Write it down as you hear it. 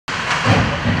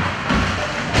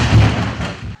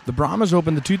The Brahmas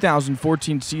opened the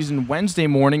 2014 season Wednesday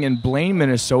morning in Blaine,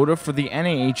 Minnesota for the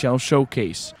NAHL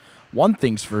Showcase. One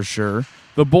thing's for sure,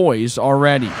 the boys are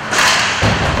ready.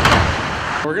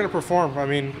 We're going to perform. I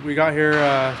mean, we got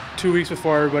here 2 weeks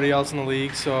before everybody else in the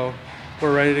league, so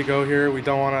we're ready to go here. We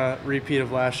don't want a repeat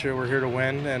of last year. We're here to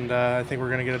win, and I think we're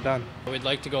going to get it done. We'd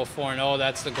like to go 4-0.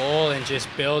 That's the goal, and just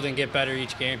build and get better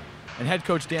each game. And head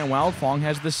coach Dan Wildfong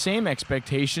has the same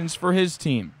expectations for his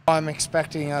team. I'm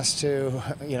expecting us to,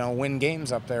 win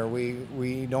games up there.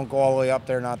 We don't go all the way up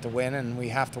there not to win, and we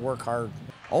have to work hard.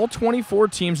 All 24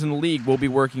 teams in the league will be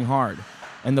working hard,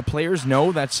 and the players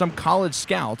know that some college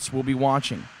scouts will be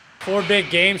watching. 4 big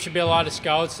games, should be a lot of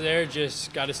scouts there.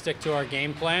 Just got to stick to our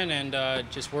game plan and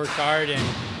just work hard. And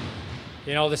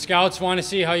the scouts want to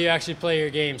see how you actually play your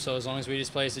game. So as long as we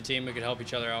just play as a team, we could help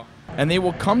each other out. And they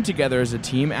will come together as a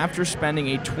team after spending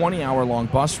a 20-hour-long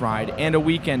bus ride and a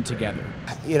weekend together.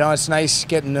 It's nice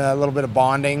getting a little bit of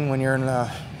bonding when you're in a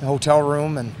hotel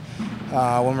room and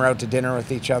when we're out to dinner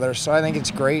with each other. So I think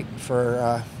it's great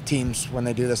for teams when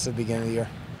they do this at the beginning of the year.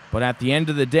 But at the end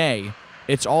of the day,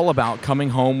 it's all about coming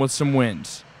home with some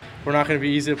wins. We're not going to be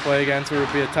easy to play against. We're going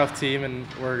to be a tough team, and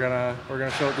we're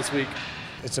gonna show it this week.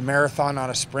 It's a marathon, not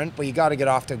a sprint, but you got to get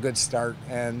off to a good start.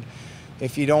 And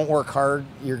if you don't work hard,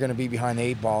 you're going to be behind the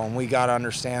 8 ball. And we got to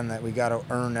understand that we got to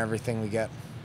earn everything we get.